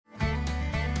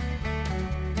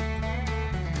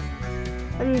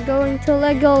I'm going to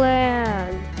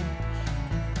Legoland.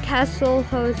 Castle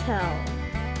Hotel.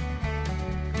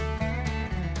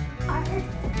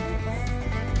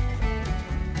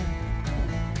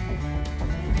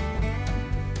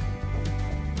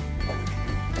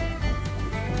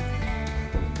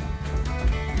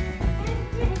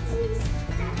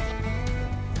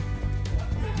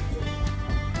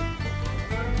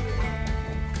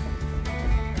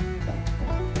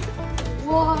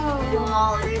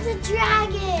 Whoa, there's a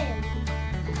dragon!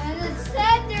 And it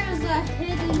said there's a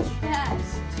hidden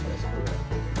chest.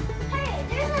 Hey,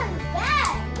 there's a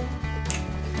bed!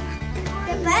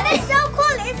 The bed is so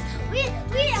cool! We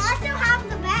also have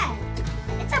the bed.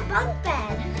 It's a bunk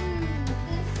bed.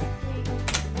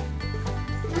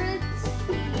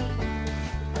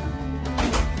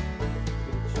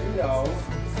 Did you know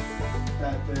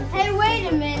that there's Hey, wait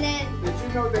a minute. Did you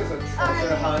know there's a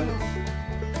treasure hunt?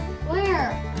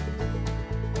 Where?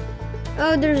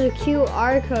 Oh, there's a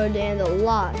QR code and a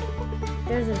lock.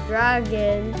 There's a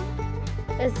dragon.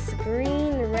 It's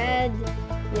green, red,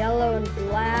 yellow, and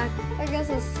black. I guess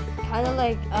it's kind of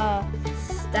like a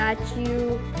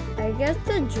statue. I guess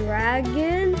the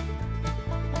dragon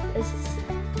is.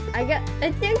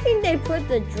 I think they put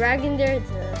the dragon there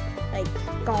to like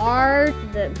guard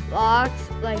the box,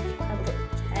 like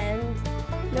pretend.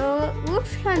 No, it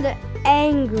looks kind of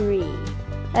angry.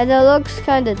 And it looks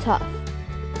kind of tough.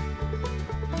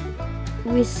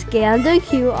 We scanned the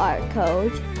QR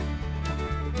code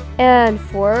and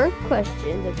 4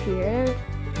 questions appeared.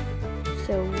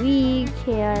 So we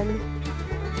can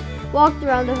walk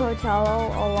around the hotel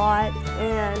a lot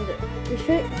and we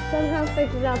should somehow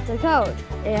figure out the code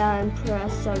and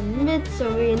press submit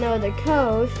so we know the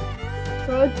code.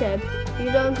 Pro tip,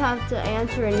 you don't have to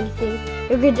answer anything.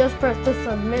 You can just press the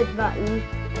submit button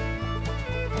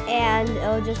and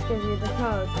it'll just give you the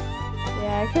code.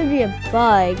 Yeah, it could be a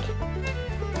bug.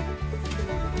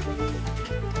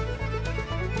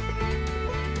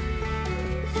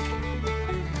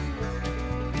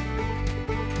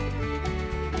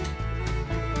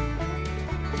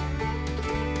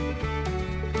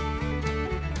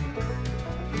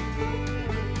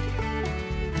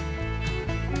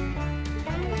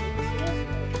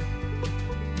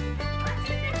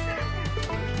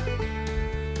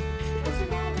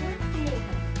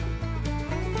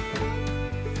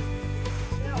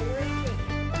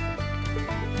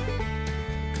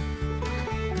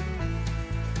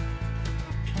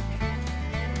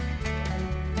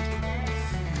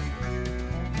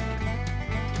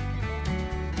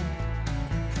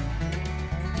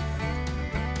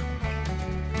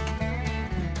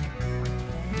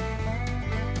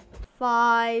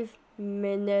 Five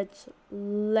minutes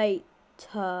later.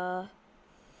 I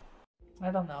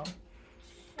don't know.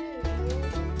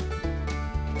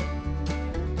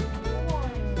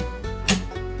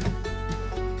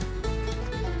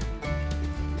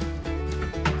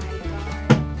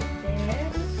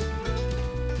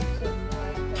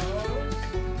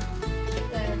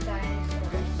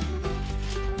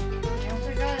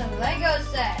 Lego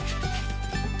set.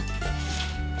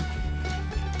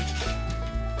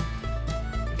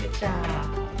 Good job.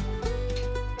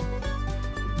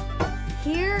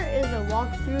 Here is a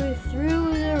walkthrough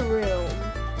through the room.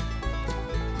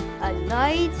 A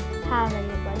knight having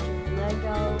a bunch of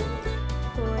Lego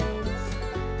toys.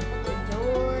 The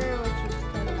door, which is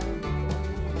kind of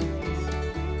anyways.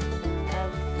 A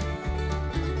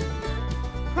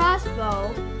crossbow.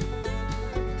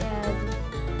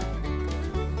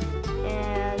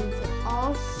 And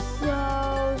also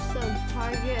some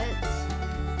targets.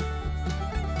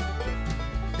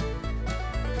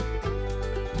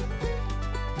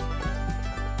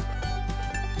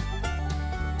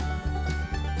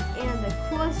 And the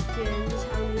questions,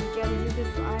 how many gems you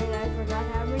could find. I forgot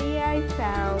how many I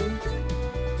found.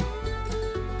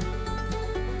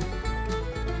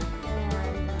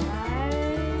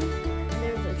 And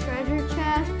there's a treasure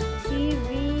chest, TV,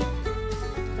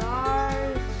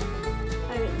 stars.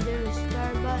 There's a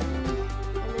star button,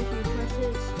 and if you press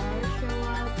it, stars show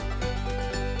up.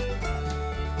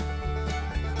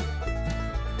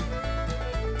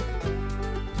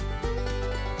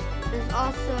 There's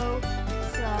also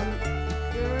some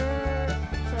girl,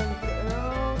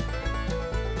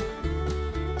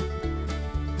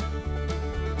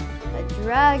 a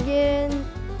dragon,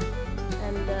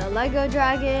 and the Lego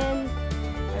dragon,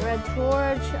 a red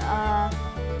torch, a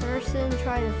person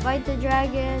trying to fight the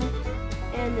dragon,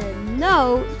 and a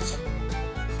note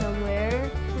somewhere,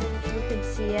 if you can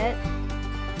see it,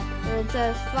 and it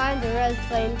says find the red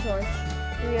flame torch.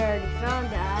 We already found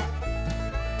that.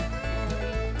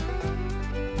 And,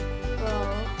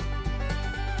 well,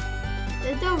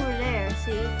 it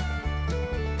see.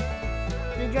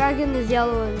 The dragon is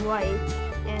yellow and white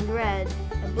and red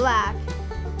and black.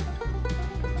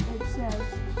 It says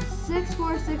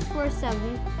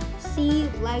 64647 C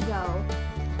Lego.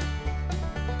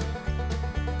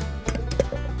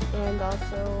 And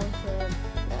also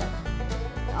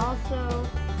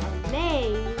a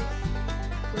maze,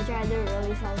 which I didn't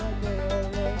really sound like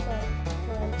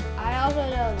I also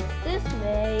know this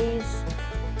maze,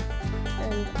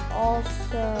 and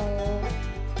also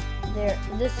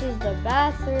this is the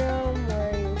bathroom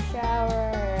where you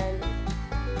shower,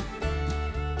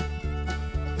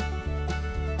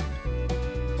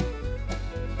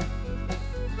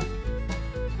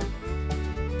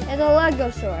 and a Lego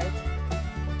sword.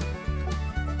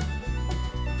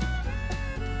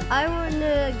 I want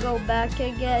to go back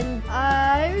again.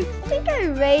 I think I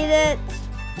rate it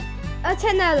a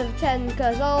 10 out of 10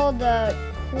 because all the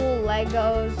cool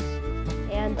Legos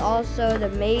and also the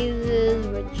mazes,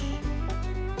 which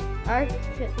are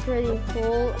pretty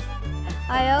cool.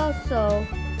 I also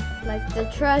like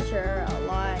the treasure a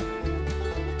lot.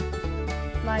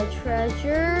 My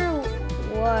treasure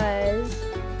was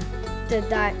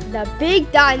the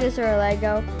big dinosaur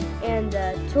Lego and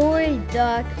the toy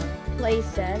duck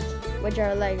playset, which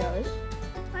are Legos.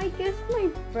 I guess my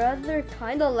brother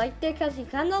kind of liked it because he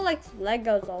kind of likes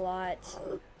Legos a lot.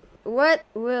 What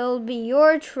will be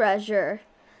your treasure?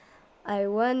 I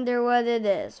wonder what it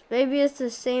is. Maybe it's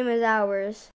the same as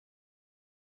ours.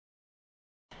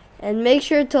 And make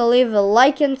sure to leave a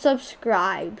like and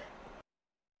subscribe.